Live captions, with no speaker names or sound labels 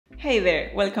Hey there,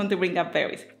 welcome to Bring Up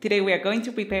Berries. Today we are going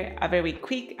to prepare a very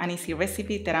quick and easy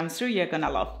recipe that I'm sure you're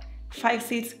gonna love. 5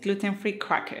 seeds gluten-free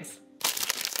crackers.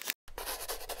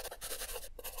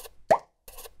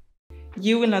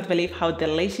 You will not believe how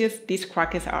delicious these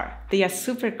crackers are. They are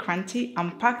super crunchy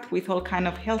and packed with all kinds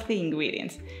of healthy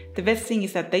ingredients. The best thing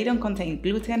is that they don't contain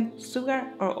gluten, sugar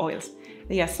or oils.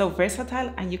 They are so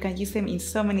versatile and you can use them in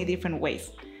so many different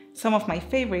ways. Some of my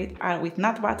favorites are with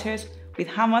nut butters, with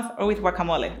hummus or with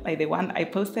guacamole, like the one I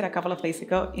posted a couple of days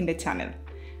ago in the channel.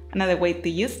 Another way to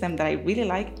use them that I really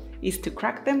like is to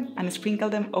crack them and sprinkle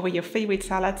them over your favorite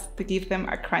salads to give them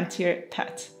a crunchier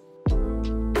touch.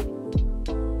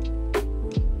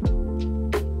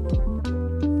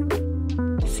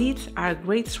 Seeds are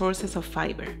great sources of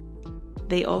fiber.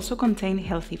 They also contain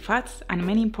healthy fats and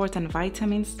many important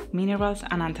vitamins, minerals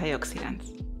and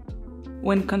antioxidants.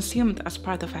 When consumed as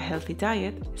part of a healthy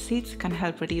diet, seeds can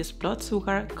help reduce blood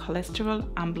sugar, cholesterol,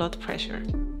 and blood pressure.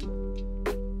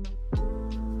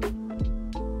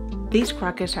 These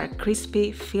crackers are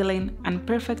crispy, filling, and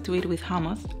perfect to eat with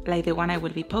hummus, like the one I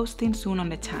will be posting soon on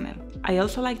the channel. I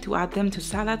also like to add them to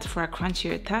salads for a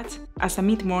crunchier touch, as a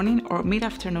mid-morning or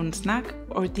mid-afternoon snack,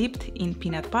 or dipped in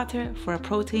peanut butter for a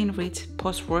protein-rich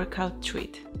post-workout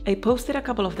treat. I posted a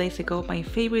couple of days ago my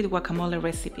favorite guacamole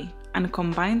recipe, and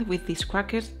combined with these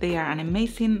crackers, they are an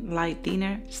amazing light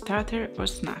dinner, starter or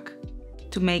snack.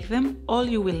 To make them, all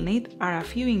you will need are a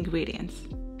few ingredients.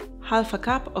 Half a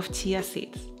cup of chia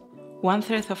seeds,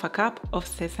 1/3 of a cup of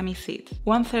sesame seeds,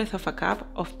 1/3 of a cup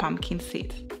of pumpkin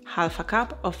seeds, half a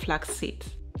cup of flax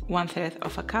seeds, 1/3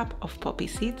 of a cup of poppy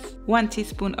seeds, 1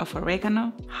 teaspoon of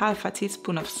oregano, half a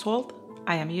teaspoon of salt,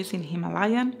 I am using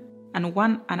Himalayan, and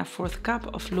 1 1/4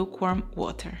 cup of lukewarm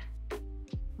water.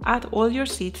 Add all your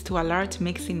seeds to a large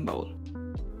mixing bowl.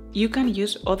 You can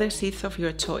use other seeds of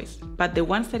your choice, but the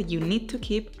ones that you need to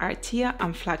keep are chia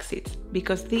and flax seeds,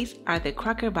 because these are the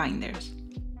cracker binders.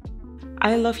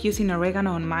 I love using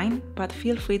oregano on mine, but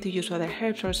feel free to use other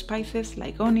herbs or spices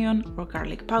like onion or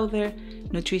garlic powder,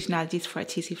 nutritional yeast for a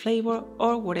cheesy flavor,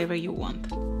 or whatever you want.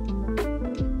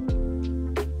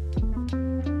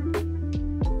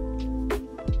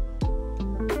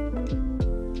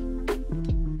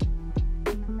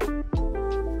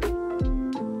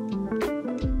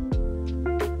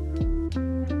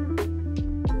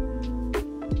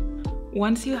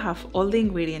 Once you have all the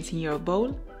ingredients in your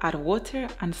bowl, add water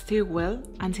and stir well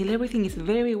until everything is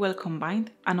very well combined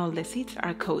and all the seeds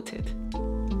are coated.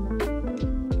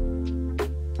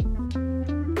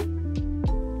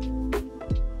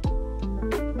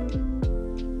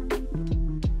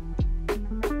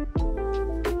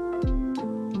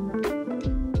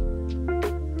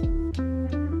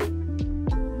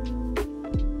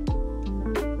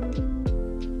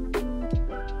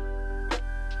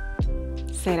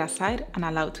 Set aside and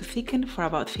allow to thicken for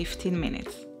about 15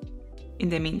 minutes. In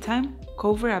the meantime,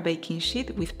 cover a baking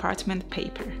sheet with parchment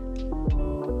paper.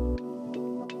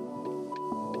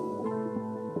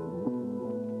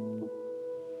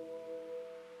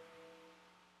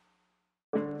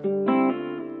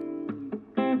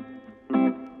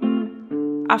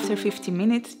 After 15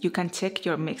 minutes, you can check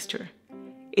your mixture.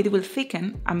 It will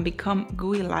thicken and become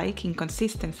gooey-like in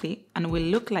consistency and will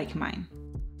look like mine.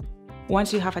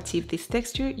 Once you have achieved this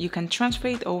texture, you can transfer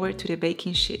it over to the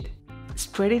baking sheet.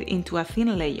 Spread it into a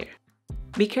thin layer.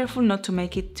 Be careful not to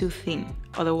make it too thin,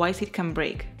 otherwise it can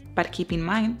break, but keep in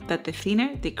mind that the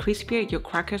thinner, the crispier your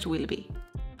crackers will be.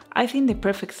 I think the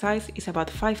perfect size is about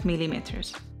 5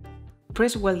 mm.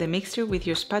 Press well the mixture with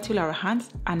your spatula or hands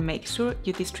and make sure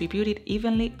you distribute it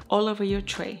evenly all over your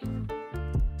tray.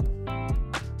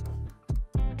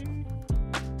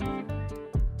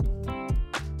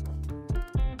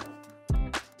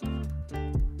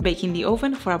 Bake in the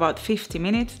oven for about 50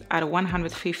 minutes at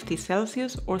 150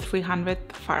 Celsius or 300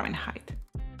 Fahrenheit.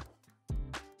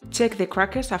 Check the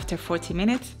crackers after 40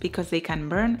 minutes because they can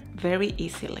burn very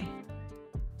easily.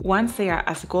 Once they are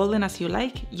as golden as you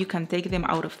like, you can take them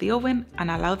out of the oven and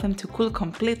allow them to cool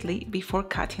completely before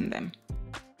cutting them.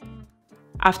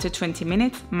 After 20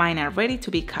 minutes, mine are ready to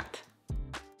be cut.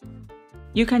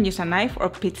 You can use a knife or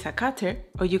pizza cutter,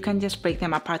 or you can just break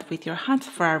them apart with your hands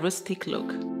for a rustic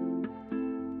look.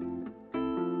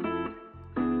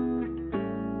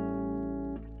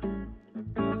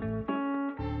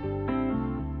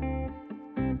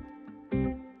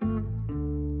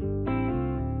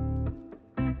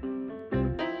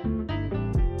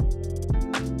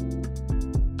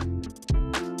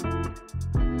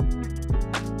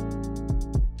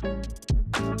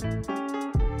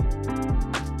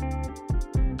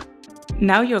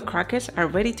 Now your crackers are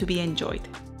ready to be enjoyed.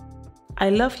 I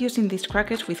love using these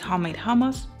crackers with homemade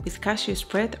hummus, with cashew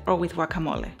spread, or with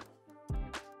guacamole.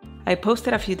 I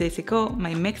posted a few days ago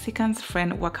my Mexican's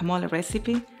friend guacamole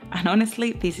recipe, and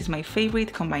honestly, this is my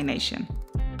favorite combination.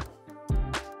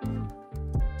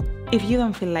 If you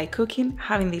don't feel like cooking,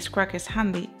 having these crackers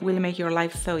handy will make your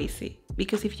life so easy,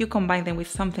 because if you combine them with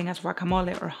something as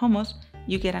guacamole or hummus,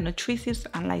 you get a nutritious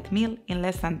and light meal in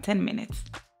less than 10 minutes.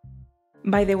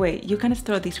 By the way, you can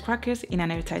store these crackers in an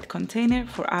airtight container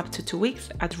for up to 2 weeks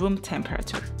at room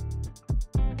temperature.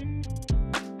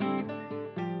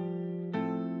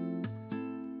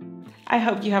 I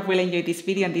hope you have really enjoyed this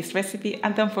video and this recipe,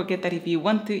 and don't forget that if you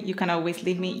want to, you can always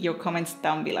leave me your comments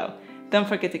down below. Don't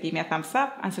forget to give me a thumbs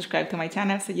up and subscribe to my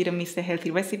channel so you don't miss the healthy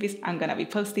recipes I'm gonna be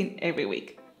posting every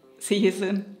week. See you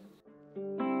soon!